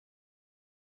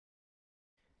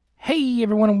Hey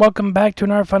everyone, and welcome back to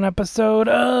another fun episode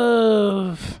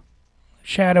of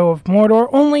Shadow of Mordor.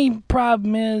 Only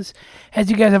problem is,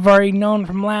 as you guys have already known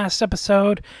from last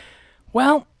episode,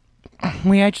 well,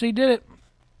 we actually did it.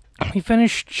 We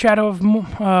finished Shadow of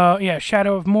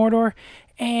Mordor,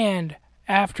 and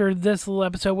after this little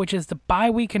episode, which is the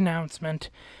bi-week announcement,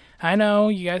 I know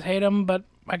you guys hate them, but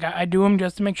I do them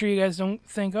just to make sure you guys don't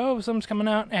think, oh, something's coming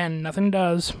out, and nothing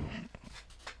does.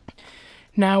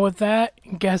 Now with that,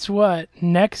 guess what?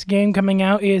 Next game coming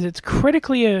out is its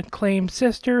critically acclaimed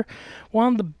sister,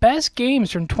 one of the best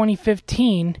games from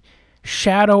 2015,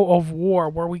 Shadow of War,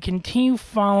 where we continue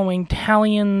following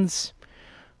Talion's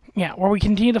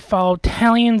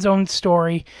own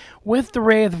story with the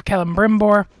Wraith of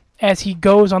Celebrimbor as he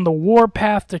goes on the war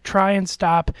path to try and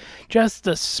stop just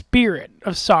the spirit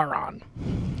of Sauron.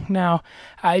 Now,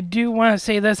 I do want to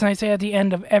say this, and I say at the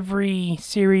end of every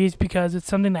series because it's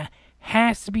something that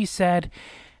has to be said.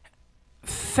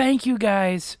 Thank you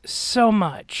guys so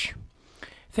much.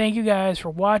 Thank you guys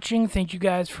for watching. Thank you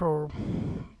guys for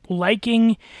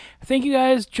liking. Thank you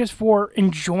guys just for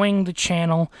enjoying the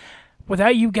channel.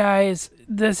 Without you guys,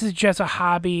 this is just a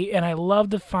hobby, and I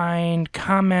love to find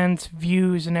comments,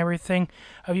 views, and everything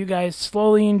of you guys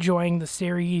slowly enjoying the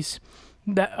series,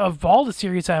 of all the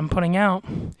series I'm putting out.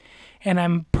 And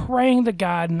I'm praying to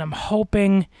God, and I'm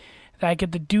hoping that I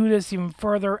get to do this even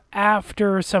further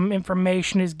after some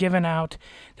information is given out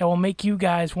that will make you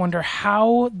guys wonder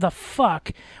how the fuck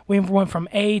we went from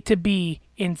A to B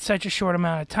in such a short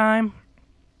amount of time.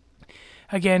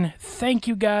 Again, thank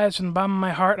you guys from the bottom of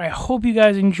my heart. I hope you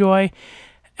guys enjoy,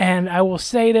 and I will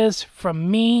say this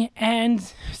from me and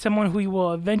someone who you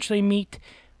will eventually meet,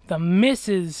 the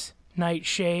Mrs.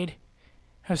 Nightshade.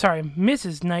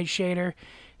 Mrs. Nightshader.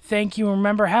 Thank you, and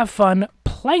remember, have fun,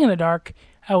 play in the dark.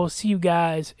 I will see you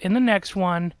guys in the next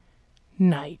one.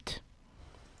 Night.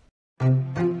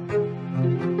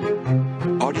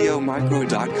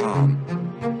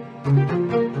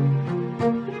 AudioMicro.com